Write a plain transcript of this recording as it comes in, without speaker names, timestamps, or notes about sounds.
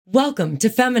Welcome to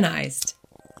Feminized.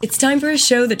 It's time for a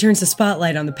show that turns the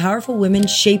spotlight on the powerful women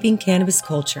shaping cannabis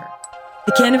culture.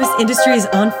 The cannabis industry is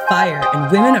on fire and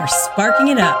women are sparking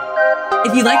it up.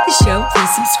 If you like the show,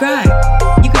 please subscribe.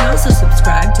 You can also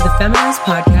subscribe to the Feminized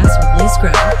podcast with Liz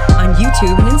Graham on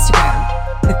YouTube and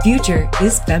Instagram. The future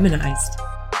is feminized.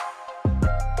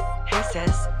 Hey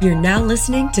sis. You're now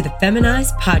listening to the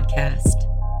Feminized podcast.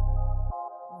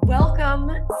 Welcome,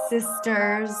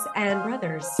 sisters and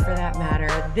brothers, for that matter.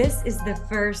 This is the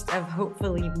first of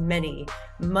hopefully many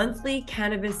monthly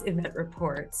cannabis event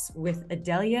reports with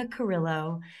Adelia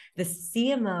Carrillo, the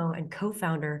CMO and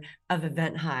co-founder of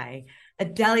Event.hi.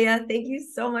 Adelia, thank you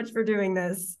so much for doing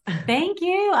this. Thank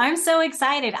you. I'm so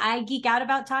excited. I geek out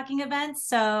about talking events,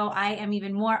 so I am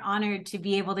even more honored to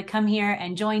be able to come here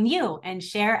and join you and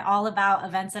share all about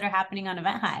events that are happening on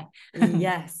Event.hi.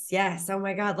 Yes. Oh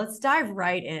my God. Let's dive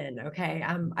right in. Okay.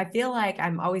 I feel like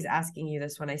I'm always asking you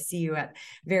this when I see you at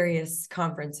various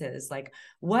conferences, like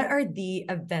what are the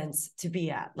events to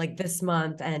be at like this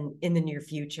month and in the near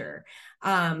future?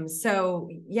 So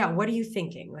yeah, what are you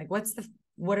thinking? Like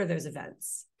what are those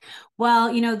events?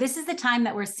 Well, this is the time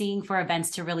that we're seeing for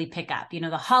events to really pick up.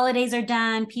 The holidays are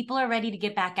done. People are ready to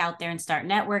get back out there and start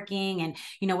networking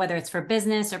and, whether it's for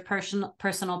business or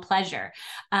personal pleasure.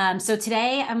 So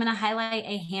today I'm going to highlight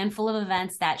a handful of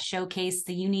events that showcase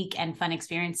the unique and fun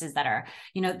experiences that are,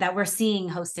 that we're seeing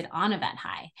hosted on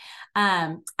Event.hi.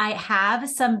 I have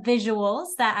some visuals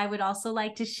that I would also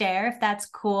like to share if that's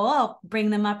cool. I'll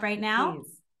bring them up right now.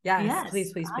 Please. Yes.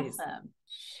 Please. Awesome.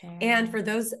 And for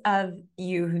those of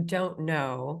you who don't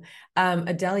know,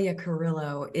 Adelia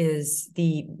Carrillo is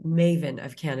the maven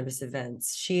of cannabis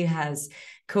events. She has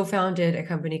co-founded a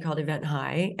company called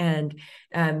Event.hi, and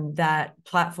that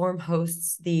platform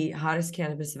hosts the hottest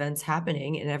cannabis events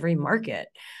happening in every market.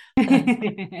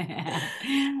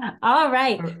 All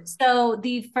right. So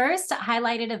the first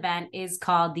highlighted event is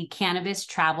called the Cannabis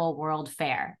Travel World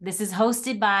Fair. This is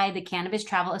hosted by the Cannabis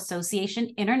Travel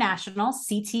Association International,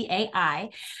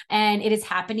 CTAI, and it is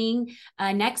happening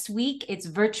next week. It's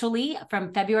virtually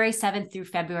from February 7th through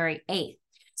February 8th.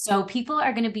 So people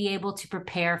are going to be able to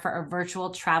prepare for a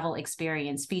virtual travel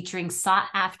experience featuring sought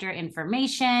after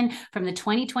information from the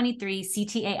 2023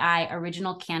 CTAI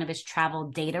Original Cannabis Travel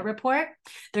Data Report.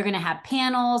 They're going to have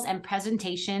panels and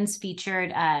presentations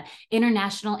featured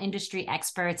international industry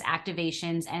experts,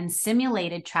 activations, and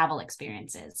simulated travel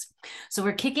experiences. So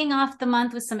we're kicking off the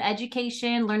month with some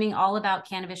education, learning all about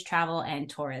cannabis travel and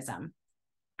tourism,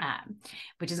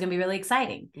 which is going to be really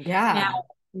exciting. Yeah. Now,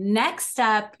 next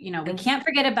up, we can't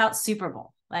forget about Super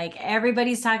Bowl. Like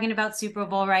everybody's talking about Super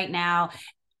Bowl right now.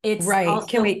 It's right. Also...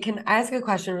 Can I ask a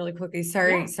question really quickly?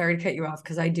 Sorry to cut you off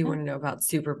because I do want to know about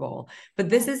Super Bowl. But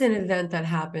this is an event that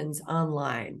happens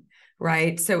online,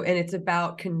 right? So, and it's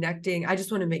about connecting. I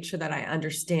just want to make sure that I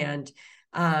understand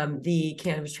the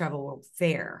Cannabis Travel World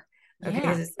Fair. Okay,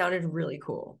 because it sounded really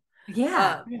cool.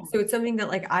 Yeah. So it's something that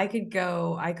like I could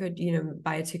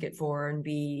buy a ticket for and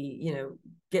be,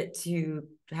 get to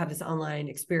have this online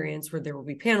experience where there will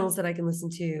be panels that I can listen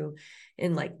to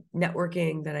and like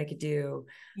networking that I could do.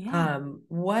 Yeah.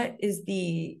 What is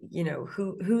the,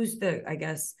 who's the, I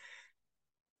guess,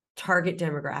 target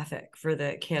demographic for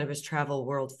the Cannabis Travel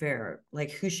World Fair?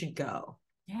 Like who should go?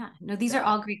 Yeah, no, these are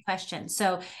all great questions.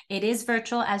 So it is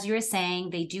virtual, as you were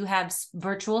saying. They do have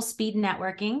virtual speed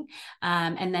networking,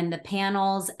 and then the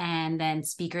panels and then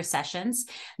speaker sessions.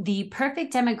 The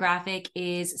perfect demographic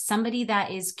is somebody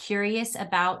that is curious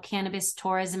about cannabis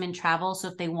tourism and travel. So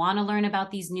if they want to learn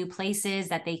about these new places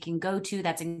that they can go to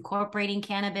that's incorporating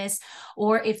cannabis,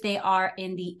 or if they are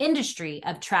in the industry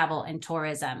of travel and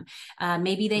tourism,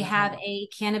 maybe they have a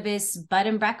cannabis bed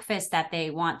and breakfast that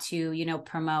they want to,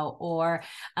 promote, or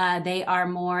they are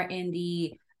more in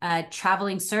the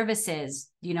traveling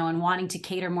services, and wanting to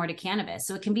cater more to cannabis.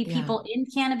 So it can be people in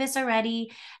cannabis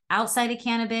already, outside of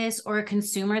cannabis, or a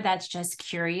consumer that's just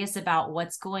curious about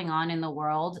what's going on in the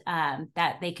world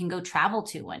that they can go travel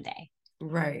to one day.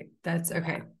 Right. That's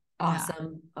okay.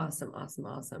 Awesome.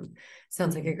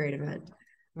 Sounds like a great event.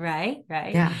 Right.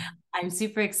 Yeah. I'm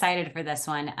super excited for this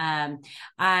one.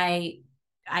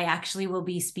 I actually will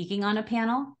be speaking on a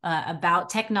panel about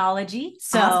technology.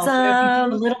 So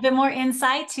awesome. A little bit more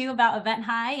insight too about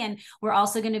Event.hi. And we're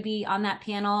also going to be on that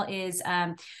panel is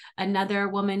another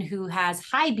woman who has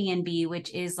Hi B&B,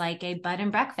 which is like a bed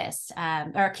and breakfast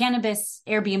or cannabis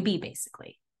Airbnb,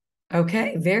 basically.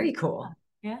 Okay. Very cool.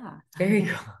 Yeah. Very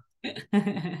cool.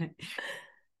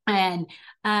 And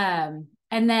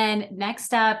then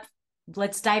next up,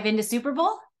 let's dive into Super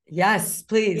Bowl. Yes,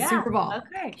 please. Yeah. Super Bowl.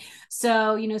 Okay.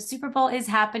 So, Super Bowl is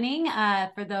happening.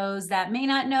 For those that may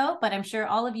not know, but I'm sure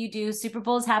all of you do, Super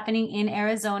Bowl is happening in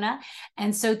Arizona.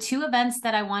 And so, two events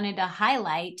that I wanted to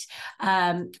highlight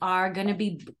are going to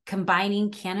be combining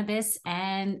cannabis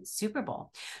and Super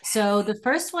Bowl. So, the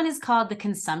first one is called the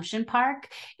Consumption Park.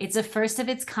 It's a first of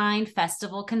its kind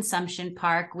festival consumption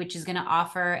park, which is going to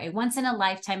offer a once in a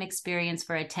lifetime experience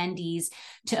for attendees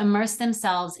to immerse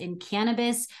themselves in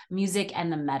cannabis, music,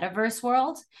 and the metaverse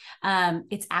world.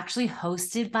 It's actually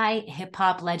hosted by hip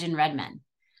hop legend Redman.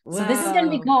 So this is going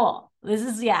to be Whoa. cool. This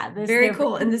is, Very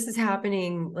cool. And this is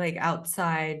happening like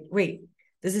outside. Wait,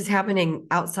 this is happening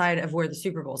outside of where the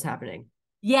Super Bowl is happening.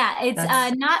 Yeah, it's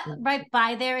That's not right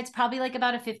by there. It's probably like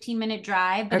about a 15-minute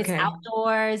drive, but it's okay.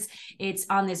 outdoors. It's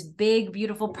on this big,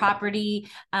 beautiful property.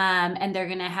 And they're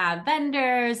gonna have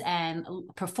vendors and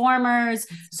performers.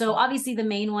 So obviously the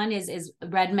main one is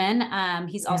Redman.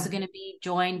 He's also gonna be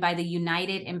joined by the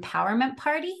United Empowerment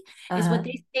Party, is what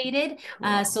they stated.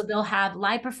 Cool. So they'll have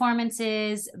live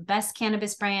performances, best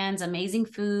cannabis brands, amazing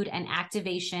food, and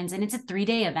activations. And it's a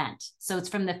 3-day event. So it's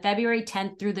from the February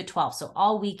 10th through the 12th. So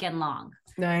all weekend long.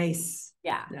 Nice.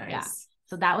 Yeah. Nice. Yeah.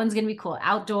 So that one's going to be cool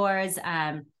outdoors.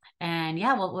 And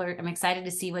yeah, I'm excited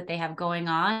to see what they have going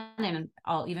on, and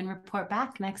I'll even report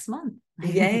back next month.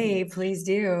 Yay, please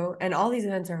do. And all these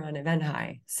events are on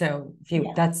Event.hi. So if you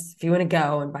want to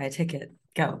go and buy a ticket,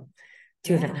 go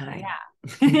to Event.hi. Yeah.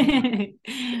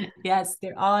 Yes,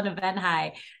 they're all on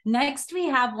Event.hi. Next, we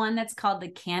have one that's called the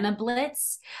Canna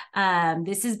Blitz.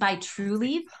 This is by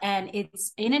Trulieve, and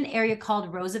it's in an area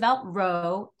called Roosevelt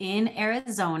Row in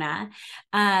Arizona.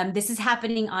 This is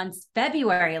happening on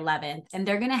February 11th, and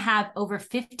they're going to have over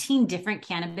 15 different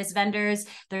cannabis vendors.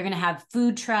 They're going to have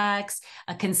food trucks,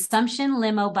 a consumption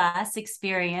limo bus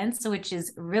experience, which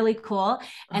is really cool,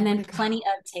 and then plenty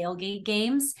of tailgate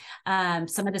games.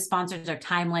 Some of the sponsors are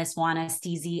Timeless, Wana,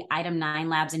 Steezy, Item 9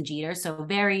 Labs, and Jeter. So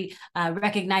very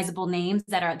recognizable names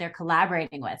that they're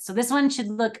collaborating with. So this one should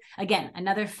look, again,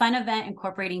 another fun event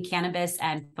incorporating cannabis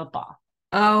and football.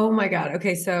 Oh my God.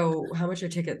 Okay. So how much are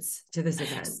tickets to this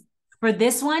event? For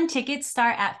this one, tickets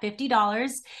start at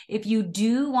 $50. If you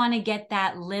do want to get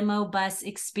that limo bus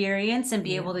experience and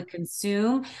be able to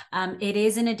consume, it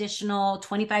is an additional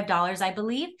 $25, I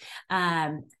believe.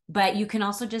 But you can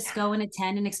also just go and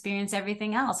attend and experience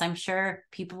everything else. I'm sure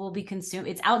people will be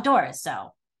consuming. It's outdoors,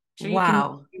 so sure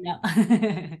wow. you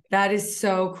can, That is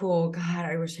so cool. God,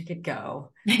 I wish I could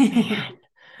go.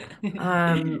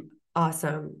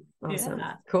 Awesome.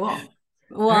 Yeah. Cool.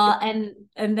 Well,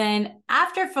 and then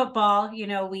after football,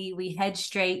 we head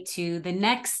straight to the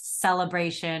next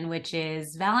celebration, which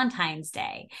is Valentine's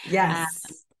Day. Yes.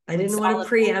 I didn't want to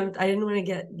preempt. I didn't want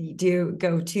to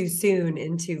go too soon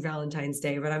into Valentine's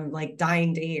Day, but I'm like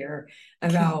dying to hear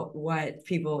about what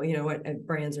people, what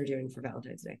brands are doing for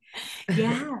Valentine's Day.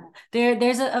 Yeah,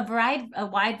 there's a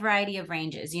wide variety of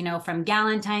ranges, from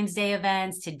Galentine's Day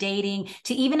events to dating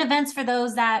to even events for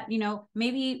those that,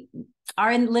 maybe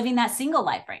are living that single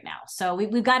life right now. So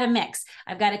we've got a mix.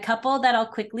 I've got a couple that I'll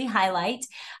quickly highlight.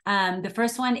 The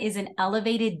first one is an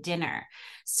elevated dinner.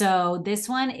 So this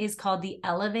one is called the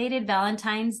Elevated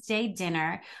Valentine's Day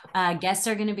Dinner. Guests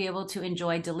are going to be able to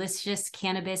enjoy delicious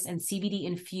cannabis and CBD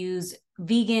infused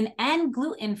vegan and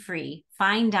gluten-free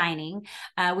fine dining,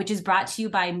 which is brought to you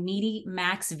by Meaty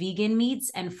Max Vegan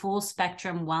Meats and Full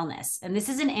Spectrum Wellness. And this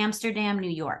is in Amsterdam, New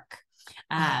York.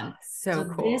 So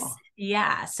cool.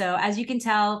 So as you can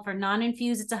tell, for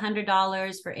non-infused, it's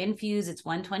 $100. For infused, it's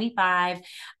 $125.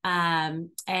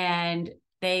 And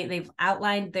they've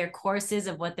outlined their courses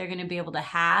of what they're going to be able to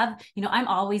have. I'm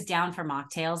always down for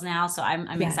mocktails now, so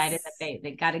I'm excited that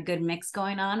they got a good mix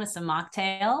going on with some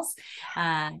mocktails,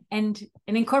 and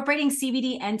incorporating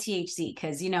CBD and THC,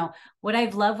 because what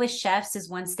I've loved with chefs is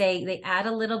once they add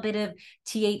a little bit of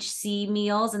THC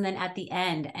meals, and then at the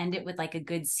end it with like a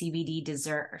good CBD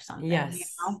dessert or something. Yes.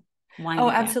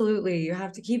 Absolutely. You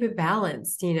have to keep it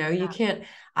balanced. You can't.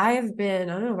 I don't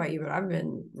know about you, but I've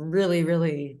been really,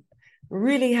 really,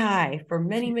 really high for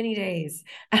many, many days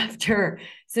after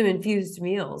some infused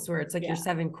meals where it's like your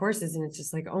 7 courses and it's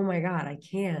just like, oh my God, I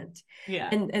can't. Yeah.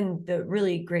 And the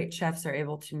really great chefs are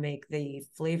able to make the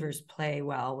flavors play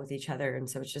well with each other. And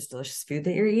so it's just delicious food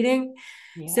that you're eating.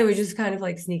 Yes. So it just kind of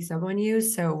like sneaks up on you.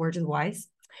 So we're just wise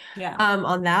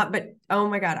on that. But oh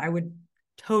my God, I would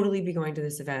totally be going to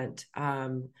this event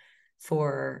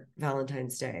for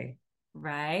Valentine's Day.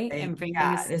 Right. And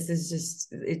this is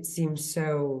just, it seems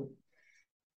so,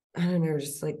 I don't know,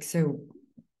 just like so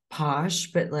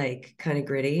posh, but like kind of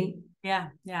gritty. Yeah.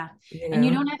 Yeah. you And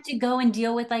you know? don't have to go and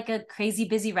deal with like a crazy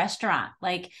busy restaurant.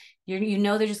 Like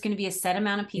there's just going to be a set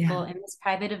amount of people Yeah. in this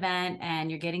private event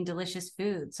and you're getting delicious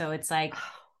food. So it's like,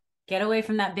 get away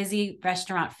from that busy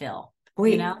restaurant feel,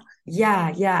 you know? Wait,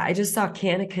 yeah, yeah. I just saw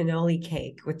can of cannoli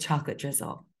cake with chocolate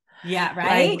drizzle. Yeah.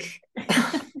 Right.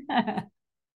 Like,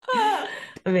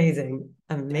 amazing,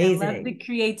 I love the amazing.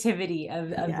 creativity of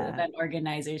the Yeah. event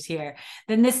organizers here.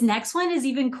 Then this next one is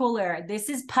even cooler. This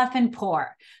is puff and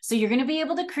pour. So you're going to be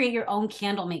able to create your own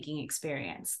candle making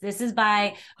experience. This is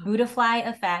by Budafly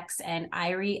Effects and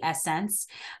Irie Essence.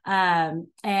 And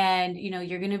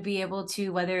you're going to be able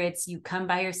to, whether it's you come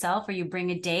by yourself or you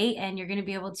bring a date, and you're going to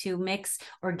be able to mix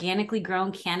organically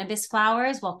grown cannabis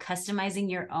flowers while customizing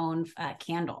your own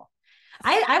candle.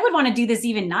 I would want to do this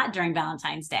even not during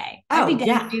Valentine's Day. I'd be Oh, down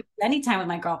to yeah. do this anytime with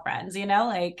my girlfriends,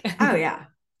 like. Oh, yeah.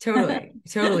 Totally.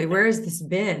 Totally. Where has this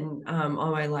been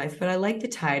all my life? But I like the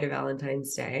tie to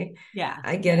Valentine's Day. Yeah.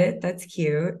 I get it. That's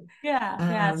cute. Yeah.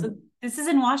 Yeah. So this is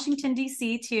in Washington,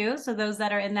 D.C. too. So those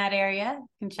that are in that area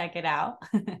can check it out.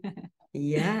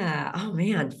 Yeah. Oh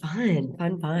man, fun,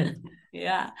 fun, fun.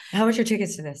 Yeah. How much are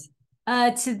tickets to this?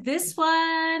 To this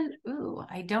one, ooh,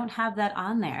 I don't have that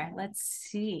on there. Let's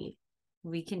see.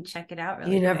 We can check it out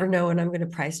really You never quick. know when I'm going to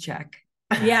price check.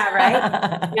 Yeah,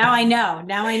 right. Now I know.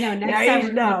 Now I know. Next Now time.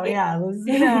 you know. Yeah,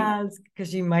 let's ask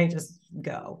because you might just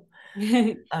go.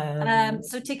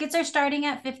 So tickets are starting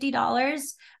at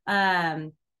 $50.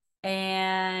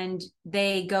 And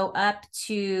they go up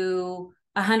to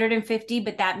 150,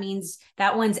 but that means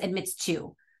that one's admits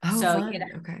two. Oh, So fun.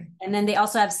 Okay. and then they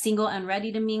also have single and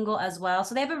ready to mingle as well.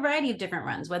 So they have a variety of different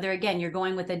runs, whether again, you're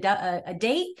going with a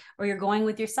date or you're going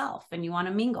with yourself and you want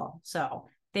to mingle. So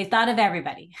they've thought of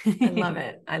everybody. I love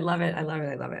it. I love it. I love it.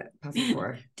 I love it. Puffy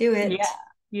four. Do it. Yeah.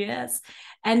 Yes.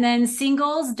 And then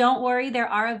singles, don't worry. There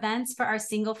are events for our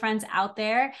single friends out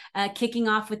there, kicking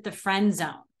off with the Friend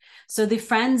Zone. So the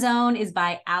Friend Zone is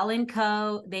by Al &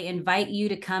 Co. They invite you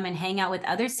to come and hang out with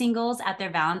other singles at their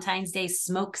Valentine's Day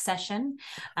smoke session.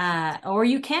 Or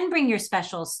you can bring your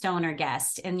special stoner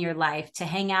guest in your life to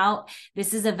hang out.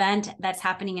 This is an event that's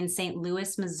happening in St.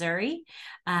 Louis, Missouri.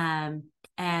 And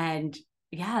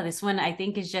yeah, this one I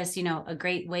think is just, a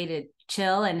great way to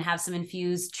chill and have some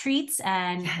infused treats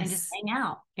and just hang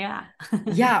out. Yeah.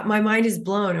 Yeah. My mind is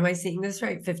blown. Am I seeing this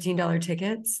right? $15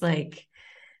 tickets? Like,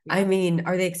 I mean,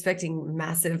 are they expecting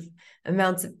massive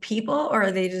amounts of people, or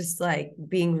are they just like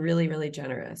being really, really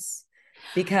generous?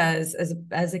 Because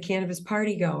as a cannabis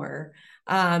party goer,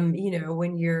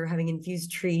 when you're having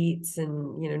infused treats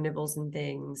and, nibbles and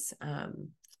things, I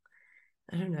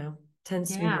don't know,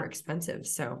 tends to be more expensive.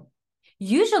 So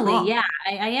usually, cool. yeah,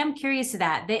 I am curious to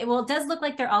that. It does look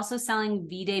like they're also selling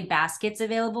V-Day baskets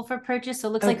available for purchase. So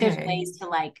it looks like there's ways to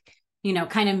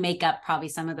kind of make up probably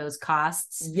some of those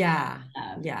costs. Yeah.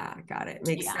 Yeah. Got it.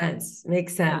 Makes sense.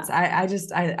 Makes sense. Yeah.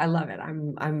 I love it.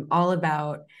 I'm all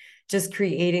about just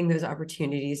creating those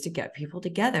opportunities to get people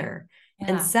together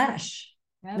and sesh,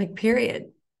 like,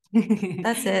 period.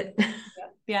 That's it.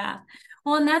 Yeah.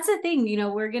 Well, and that's the thing,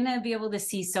 we're going to be able to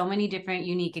see so many different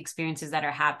unique experiences that are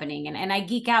happening. And I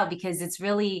geek out because it's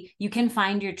really, you can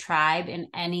find your tribe in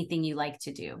anything you like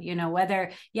to do,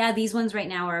 whether, these ones right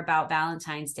now are about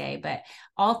Valentine's Day, but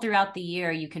all throughout the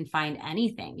year, you can find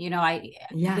anything,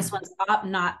 this one's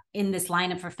not in this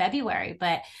lineup for February,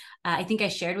 but I think I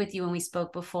shared with you when we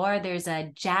spoke before, there's a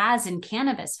jazz and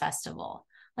cannabis festival.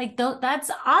 Like,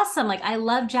 that's awesome. Like, I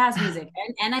love jazz music.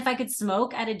 And if I could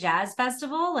smoke at a jazz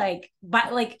festival, right.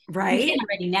 We can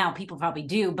already now, people probably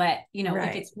do, but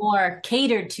if it's more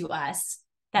catered to us,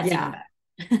 that's even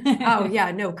better. Oh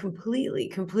yeah, no, completely.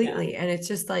 Yeah. And it's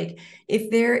just like, if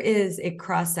there is a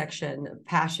cross-section of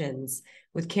passions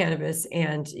with cannabis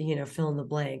and, fill in the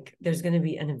blank, there's going to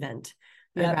be an event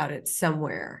about it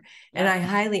somewhere. And I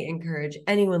highly encourage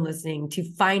anyone listening to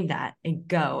find that and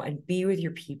go and be with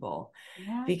your people,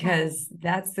 because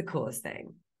that's the coolest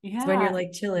thing. Yeah. When you're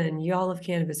like chilling, you all love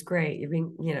cannabis, great. You're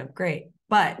being, great.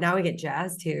 But now we get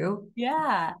jazz too.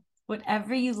 Yeah.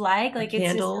 Whatever you like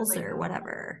candles or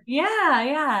whatever. Yeah.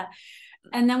 Yeah.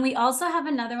 And then we also have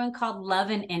another one called Love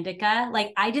and Indica.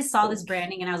 Like, I just saw this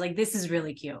branding and I was like, this is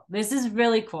really cute. This is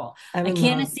really cool. A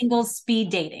can of singles speed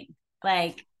dating.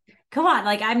 Like, come on,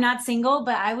 like, I'm not single,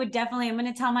 but I'm going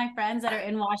to tell my friends that are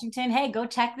in Washington, hey, go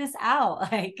check this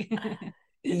out. Like,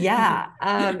 yeah.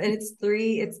 And it's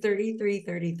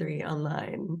 33.33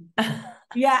 online.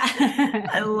 Yeah.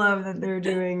 I love that they're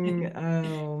doing,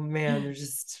 oh man, they're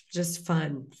just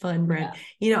fun brand.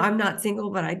 I'm not single,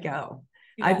 but I'd go.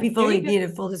 I'd be There you fully,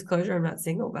 go. full disclosure, I'm not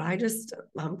single, but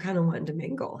I'm kind of wanting to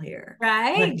mingle here.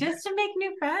 Right, Like, just to make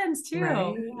new friends too.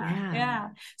 right? Yeah, Yeah. yeah.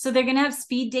 So they're gonna have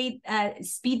speed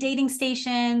dating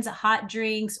stations, hot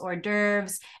drinks, hors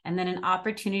d'oeuvres, and then an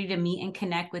opportunity to meet and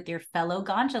connect with your fellow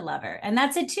ganja lover. And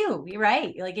that's it too. You're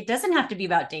right. Like it doesn't have to be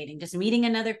about dating, just meeting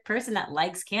another person that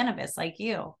likes cannabis like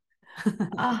you.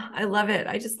 Oh, I love it.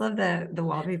 I just love the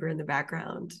wallpaper in the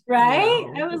background. Right?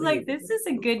 I was like, this is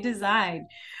a good design.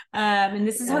 And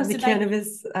this is Yeah, and the hosted by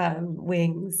cannabis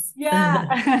wings.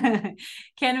 yeah,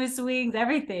 cannabis wings,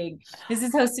 everything. This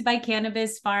is hosted by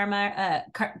Cannabis Karma.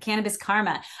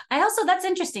 I also, that's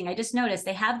interesting. I just noticed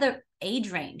they have the age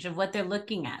range of what they're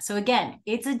looking at. So again,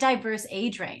 it's a diverse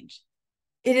age range.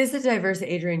 It is a diverse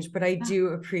age range, but I do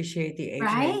appreciate the age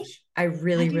Right? range. I I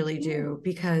really, do really too. do,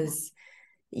 because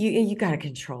you got to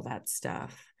control that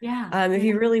stuff. Yeah. If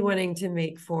you're really wanting to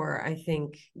make for, I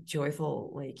think,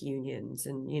 joyful like unions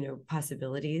and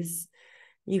possibilities,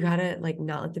 you gotta like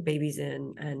not let the babies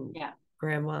in, and Yeah.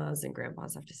 grandmas and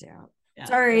grandpas have to stay out. Yeah.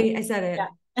 Sorry, I said it.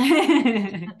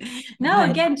 Yeah. No, But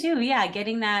again, too. Yeah.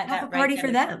 Getting have a right party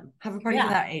for there. them. Have a party for Yeah.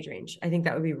 that age range. I think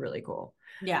that would be really cool.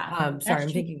 Yeah. Sorry, That's I'm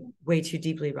true. thinking way too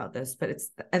deeply about this, but it's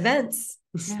events.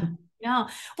 Yeah. No.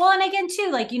 Well, and again, too,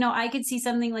 like, I could see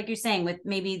something like you're saying with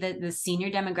maybe the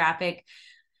senior demographic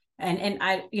and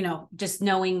I, just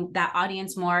knowing that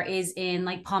audience more is in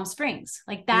like Palm Springs,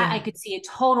 like that. Yeah. I could see a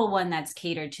total one that's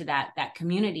catered to that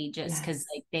community, just because Yes.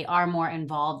 like they are more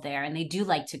involved there and they do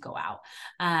like to go out.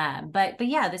 But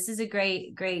yeah, this is a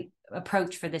great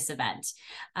approach for this event.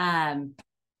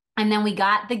 And then we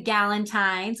got the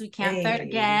Galentines. We can't Hey.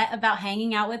 forget about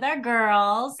hanging out with our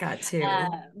girls. Got to.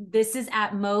 This is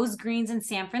at Moe's Greens in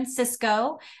San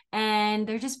Francisco. And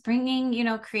they're just creating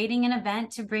an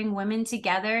event to bring women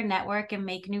together, network, and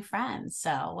make new friends.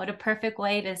 So what a perfect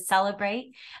way to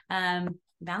celebrate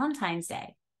Valentine's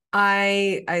Day.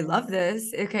 I love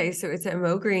this. Okay, so it's at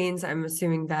Mo Green's. I'm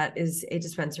assuming that is a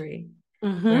dispensary,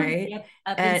 right? Yep,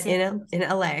 up And in in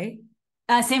LA.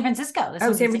 San Francisco.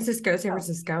 Oh, San Francisco, San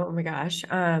Francisco. Oh my gosh.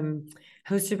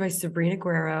 Hosted by Sabrina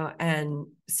Guerrero, and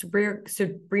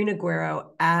Sabrina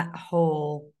Guerrero at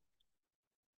Whole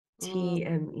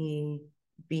TME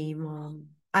B Mom.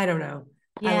 I don't know.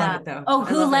 I love Yeah. it though. Oh,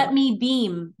 I love it. me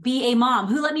be a mom?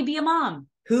 Who let me be a mom?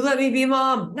 Who Let Me Be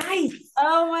Mom? Nice.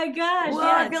 Oh my gosh. Well,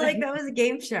 Yes. I feel like that was a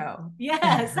game show.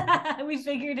 Yes. We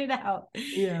figured it out.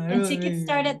 Yeah. And tickets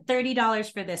start at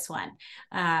 $30 for this one.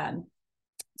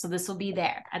 So this will be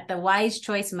there at the Wise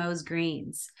Choice Moe's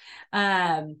Greens.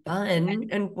 Fun.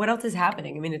 And what else is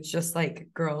happening? I mean, it's just like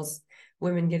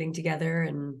women getting together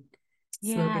and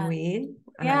smoking weed.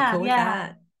 Yeah. Cool with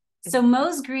that. So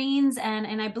Moe's Greens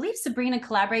and I believe Sabrina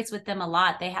collaborates with them a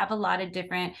lot. They have a lot of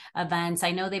different events.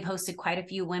 I know they've hosted quite a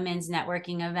few women's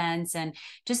networking events and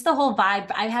just the whole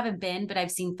vibe. I haven't been, but I've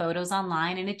seen photos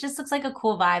online and it just looks like a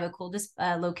cool vibe, a cool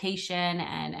location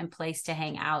and place to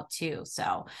hang out too.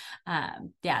 So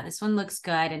yeah, this one looks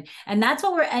good. And that's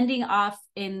what we're ending off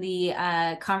in the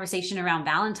conversation around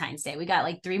Valentine's Day. We got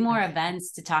like 3 more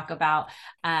events to talk about,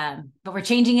 but we're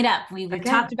changing it up. We've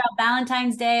talked about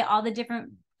Valentine's Day, all the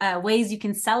different ways you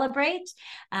can celebrate.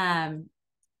 And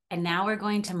now we're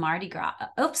going to Mardi Gras.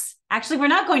 Oops. Actually, we're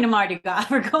not going to Mardi Gras.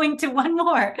 We're going to one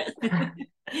more.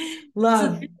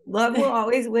 Love will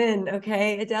always win.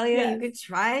 Okay. Adelia, you could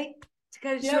try to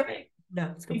cut it short. No,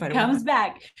 let's go find it comes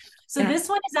back. So this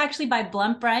one is actually by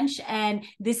Blunt Brunch, and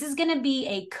this is going to be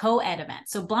a co-ed event.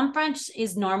 So Blunt Brunch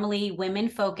is normally women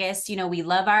focused. We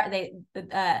love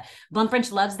Blunt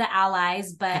Brunch loves the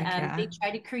allies, but they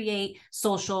try to create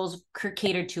socials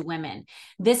catered to women.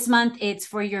 This month, it's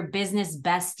for your business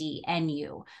bestie and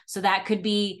you. So that could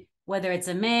be whether it's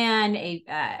a man,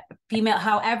 a female,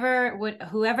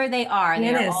 whoever they are,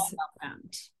 Tannis. they're all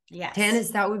welcomed. Yes.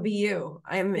 Tannis, that would be you.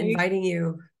 I'm inviting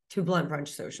you to Blunt Brunch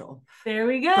Social. There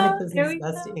we go.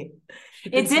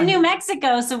 It's in New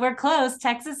Mexico, so we're close.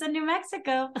 Texas and New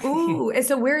Mexico. Ooh,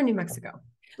 so we're in New Mexico.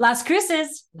 Las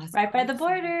Cruces, right by the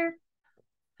border.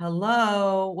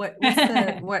 Hello.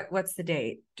 What's the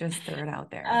date? Just throw it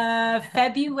out there.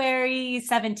 February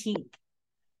 17th.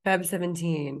 Feb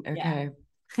 17. Okay.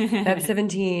 Yeah. Feb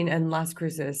 17 and Las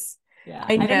Cruces. Yeah.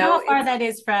 I don't know how far that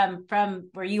is from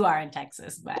where you are in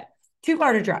Texas, but too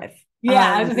far to drive.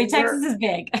 Yeah, I was gonna say Texas is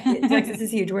big. Texas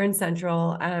is huge. We're in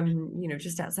Central,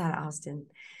 just outside of Austin.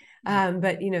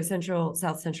 But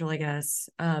South Central, I guess.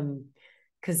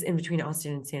 Because in between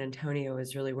Austin and San Antonio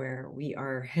is really where we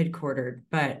are headquartered.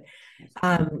 But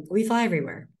we fly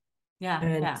everywhere. Yeah.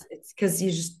 And it's because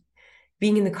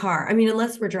being in the car. I mean,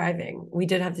 unless we're driving, we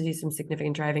did have to do some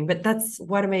significant driving, but that's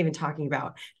what am I even talking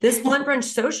about? This Blunt Brunch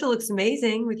social looks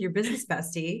amazing with your business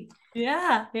bestie.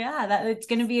 Yeah, that it's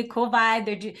going to be a cool vibe.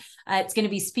 It's going to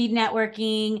be speed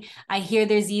networking. I hear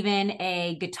there's even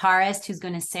a guitarist who's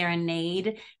going to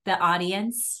serenade the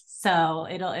audience. So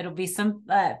it'll be some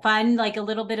fun, like a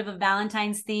little bit of a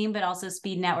Valentine's theme, but also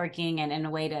speed networking and a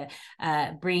way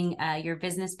to bring your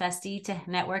business bestie to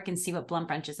network and see what Blunt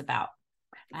Brunch is about.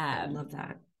 I love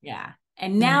that. Yeah.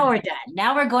 And now we're done.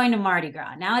 Now we're going to Mardi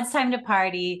Gras. Now it's time to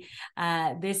party.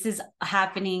 This is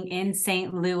happening in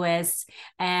St. Louis,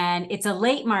 and it's a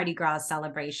late Mardi Gras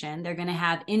celebration. They're going to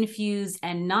have infused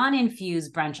and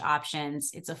non-infused brunch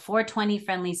options. It's a 420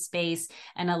 friendly space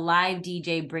and a live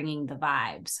DJ bringing the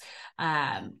vibes.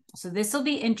 So this will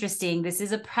be interesting. This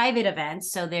is a private event,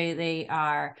 so they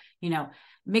are,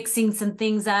 mixing some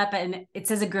things up, and it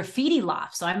says a graffiti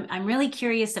loft. So I'm really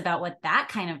curious about what that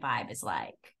kind of vibe is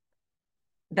like.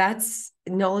 That's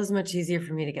NOLA's much easier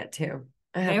for me to get to.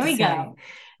 There we go.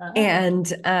 And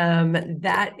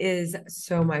that is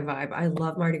so my vibe. I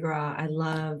love Mardi Gras. I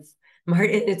love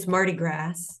it's Mardi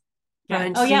Gras.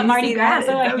 Yeah. Oh yeah, Mardi Gras.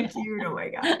 Oh, it's so cute. Oh my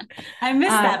God. I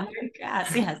missed that. Mardi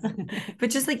Gras, yes.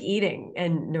 But just like eating,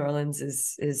 and New Orleans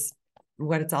is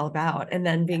what it's all about. And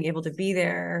then being able to be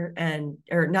there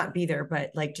or not be there,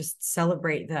 but like just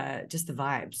celebrate the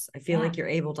vibes. I feel like you're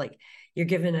able to, like, you're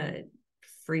given a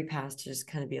free pass to just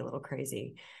kind of be a little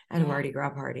crazy at a Mardi Gras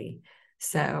party.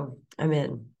 So I'm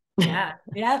in.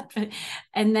 Yep.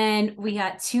 And then we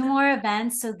got 2 more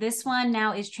events. So this one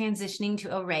now is transitioning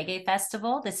to a reggae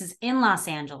festival. This is in Los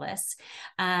Angeles,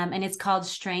 and it's called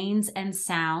Strains and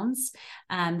Sounds.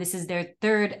 This is their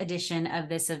 3rd edition of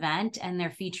this event, and they're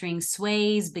featuring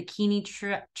Sways, Bikini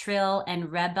Trill,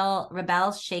 and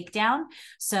Rebel Shakedown.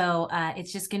 So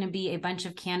it's just going to be a bunch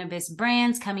of cannabis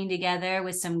brands coming together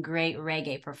with some great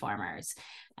reggae performers.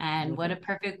 And what a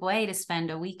perfect way to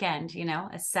spend a weekend,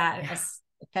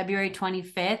 February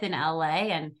 25th in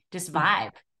LA, and just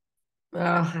vibe.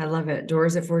 Oh, I love it.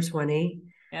 Doors at 420.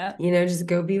 Yeah. Just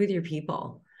go be with your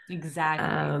people.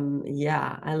 Exactly.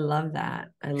 Yeah, I love that.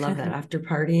 After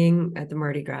partying at the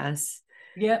Mardi Gras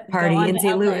party in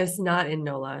St. Louis, not in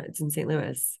NOLA. It's in St.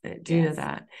 Louis. Do you know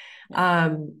that?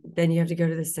 Then you have to go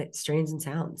to the Strains and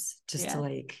Sounds just to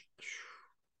like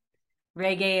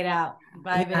reggae it out,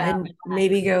 vibe it out, and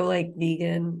maybe go like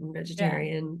vegan,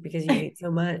 vegetarian because you ate so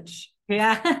much.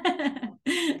 Yeah.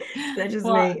 That's just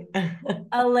me.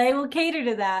 LA will cater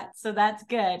to that. So that's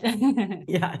good.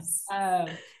 Yes.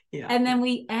 And then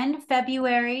we end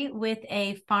February with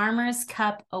a Farmers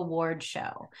Cup Award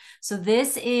show. So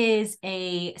this is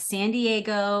a San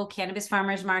Diego Cannabis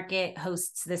Farmers Market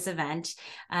hosts this event.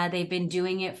 They've been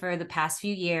doing it for the past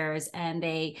few years, and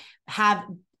they have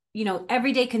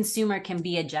everyday consumer can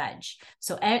be a judge.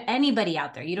 So anybody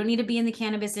out there, you don't need to be in the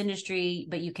cannabis industry,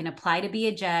 but you can apply to be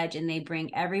a judge, and they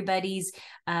bring everybody's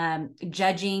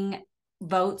judging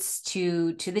votes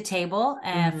to the table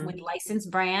with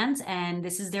licensed brands. And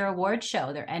this is their award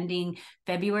show. They're ending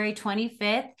February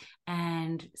 25th,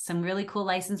 and some really cool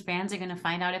licensed brands are going to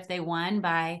find out if they won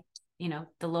by,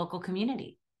 the local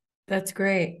community. That's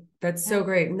great. That's so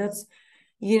great. And that's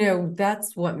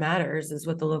what matters, is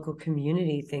what the local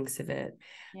community thinks of it.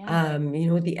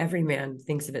 What the everyman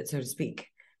thinks of it, so to speak,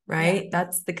 right?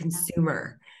 That's the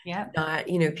consumer, not,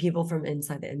 people from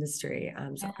inside the industry.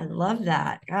 So I love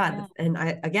that. God. And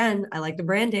I like the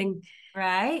branding.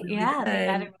 Right. Really good. They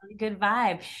got a really good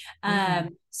vibe.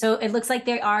 So it looks like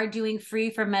they are doing free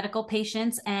for medical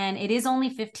patients, and it is only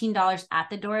 $15 at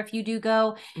the door if you do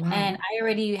go. Wow. And I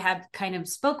already have kind of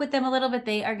spoke with them a little bit.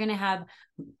 They are going to have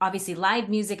obviously live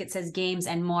music, it says games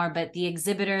and more, but the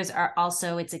exhibitors are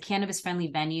also, it's a cannabis friendly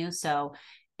venue. So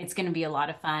it's going to be a lot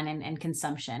of fun and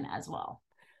consumption as well.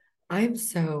 I'm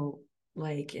so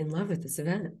in love with this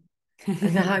event.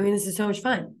 This is so much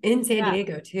fun in San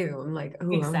Diego too. I'm like, I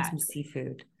want some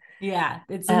seafood. Yeah,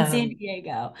 it's in San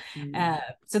Diego.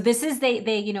 So this is they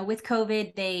with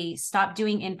COVID, they stopped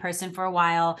doing in person for a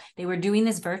while. They were doing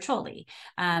this virtually.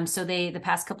 So the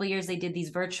past couple of years they did these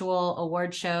virtual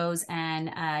award shows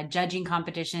and judging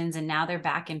competitions, and now they're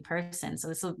back in person.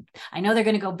 So I know they're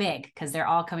going to go big because they're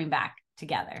all coming back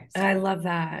together. So. I love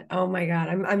that. Oh my God,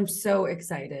 I'm so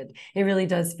excited. It really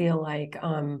does feel like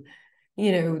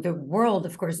the world,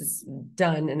 of course, is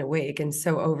done and awake and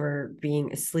so over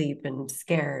being asleep and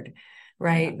scared,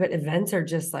 right? But events are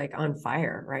just like on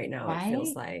fire right now, right? It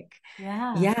feels like.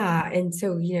 Yeah. And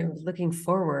so, looking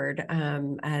forward,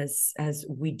 as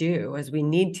we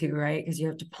need to, right? Because you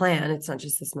have to plan. It's not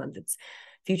just this month, it's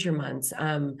future months.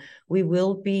 We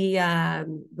will be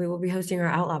hosting our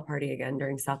outlaw party again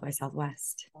during South by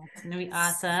Southwest. It's gonna be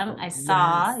awesome. So,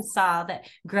 I saw that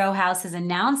Grow House has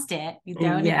announced it. You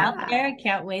throwing it out there. I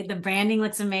can't wait. The branding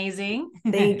looks amazing.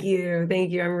 Thank you.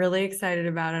 I'm really excited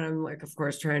about it. I'm like, of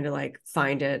course, trying to like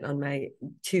find it on my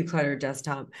too cluttered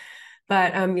desktop.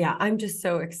 But yeah, I'm just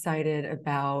so excited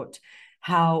about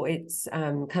how it's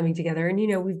coming together.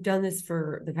 And, we've done this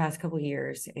for the past couple of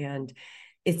years, and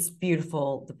it's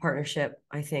beautiful, the partnership,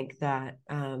 I think, that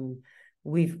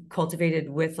we've cultivated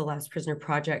with the Last Prisoner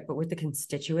Project, but with the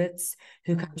constituents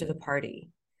who come to the party.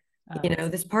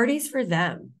 This party's for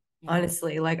them.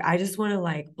 Honestly, like, I just want to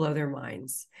like blow their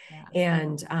minds.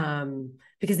 And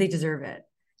because they deserve it.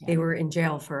 They were in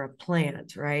jail for a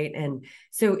plant, right? And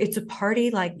so it's a party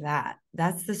like that.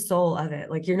 That's the soul of it.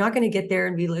 Like, you're not going to get there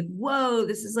and be like, whoa,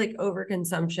 this is like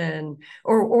overconsumption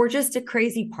or just a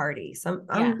crazy party.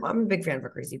 I'm a big fan of a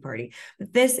crazy party,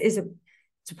 but this is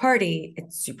it's a party.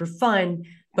 It's super fun,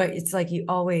 but it's like, you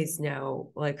always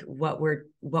know like what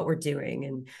we're doing.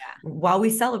 And while we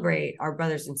celebrate, our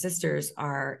brothers and sisters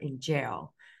are in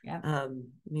jail.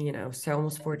 So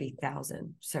almost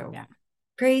 40,000. So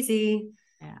crazy.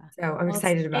 Yeah. So I'm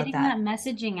excited about that. Getting that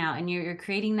messaging out, and you're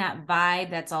creating that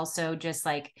vibe that's also just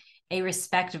like a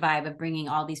respect vibe of bringing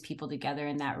all these people together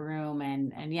in that room,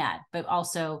 and but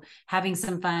also having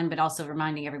some fun, but also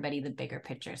reminding everybody the bigger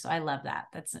picture. So I love that.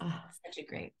 That's such a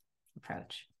great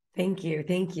approach. Thank you.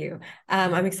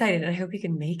 I'm excited. I hope you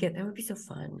can make it. That would be so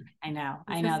fun. I know.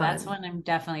 That's one I'm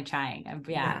definitely trying. It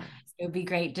would be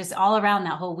great just all around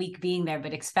that whole week being there,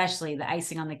 but especially the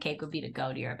icing on the cake would be to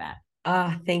go to your event.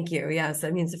 Thank you. Yes. I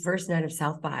mean, it's the first night of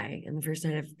South by and the first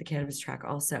night of the cannabis track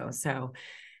also. So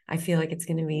I feel like it's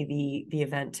going to be the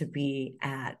event to be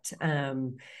at.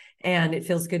 And it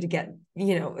feels good to get,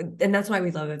 and that's why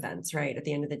we love events, right? At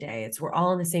the end of the day, we're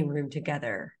all in the same room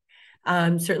together.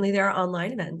 Certainly there are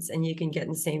online events and you can get in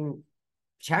the same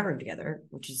chat room together,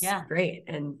 which is great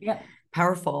and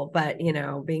powerful. But,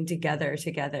 being together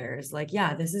is like,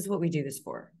 this is what we do this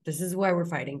for. This is why we're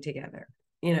fighting together.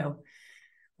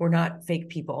 We're not fake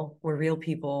people. We're real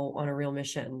people on a real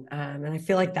mission. And I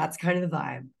feel like that's kind of the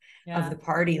vibe of the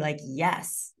party. Like,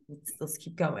 yes, let's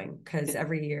keep going, because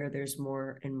every year there's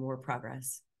more and more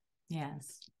progress.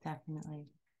 Yes, definitely.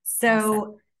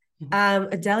 So,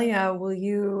 Adelia,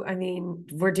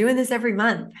 we're doing this every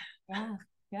month.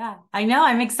 Yeah. I know.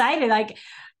 I'm excited. Like,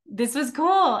 this was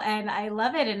cool and I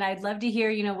love it. And I'd love to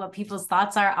hear, what people's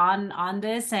thoughts are on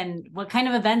this and what kind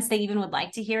of events they even would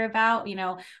like to hear about.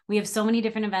 We have so many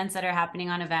different events that are happening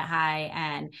on Event.hi.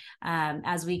 And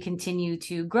as we continue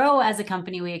to grow as a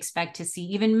company, we expect to see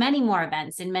even many more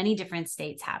events in many different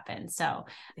states happen. So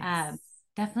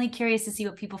definitely curious to see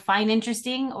what people find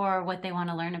interesting or what they want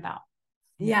to learn about.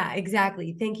 Yeah,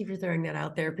 exactly. Thank you for throwing that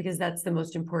out there, because that's the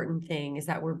most important thing, is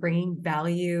that we're bringing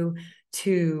value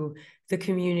to the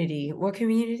community. What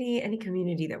community? Any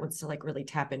community that wants to like really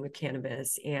tap in with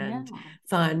cannabis and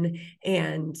fun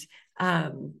and,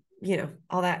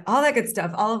 all that good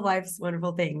stuff, all of life's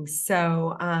wonderful things.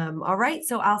 So, all right.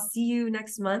 So I'll see you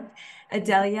next month,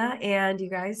 Adelia, and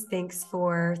you guys, thanks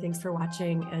for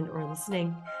watching and or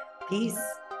listening. Peace.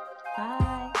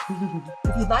 Bye.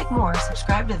 If you'd like more,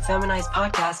 subscribe to the Feminized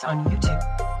podcast on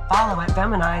YouTube. Follow at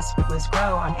Feminized with Liz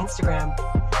Grow on Instagram.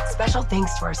 Special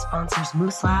thanks to our sponsors,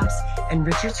 Moose Labs and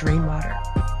Richard's Rainwater.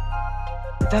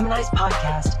 The Feminized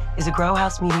podcast is a Grow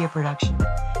House Media production,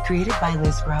 created by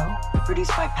Liz Grow,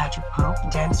 produced by Patrick Poe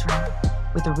and Dennis Ray,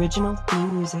 with original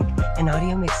theme music and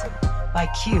audio mixing by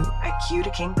Q at Q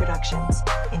to King Productions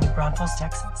in New Braunfels,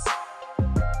 Texas.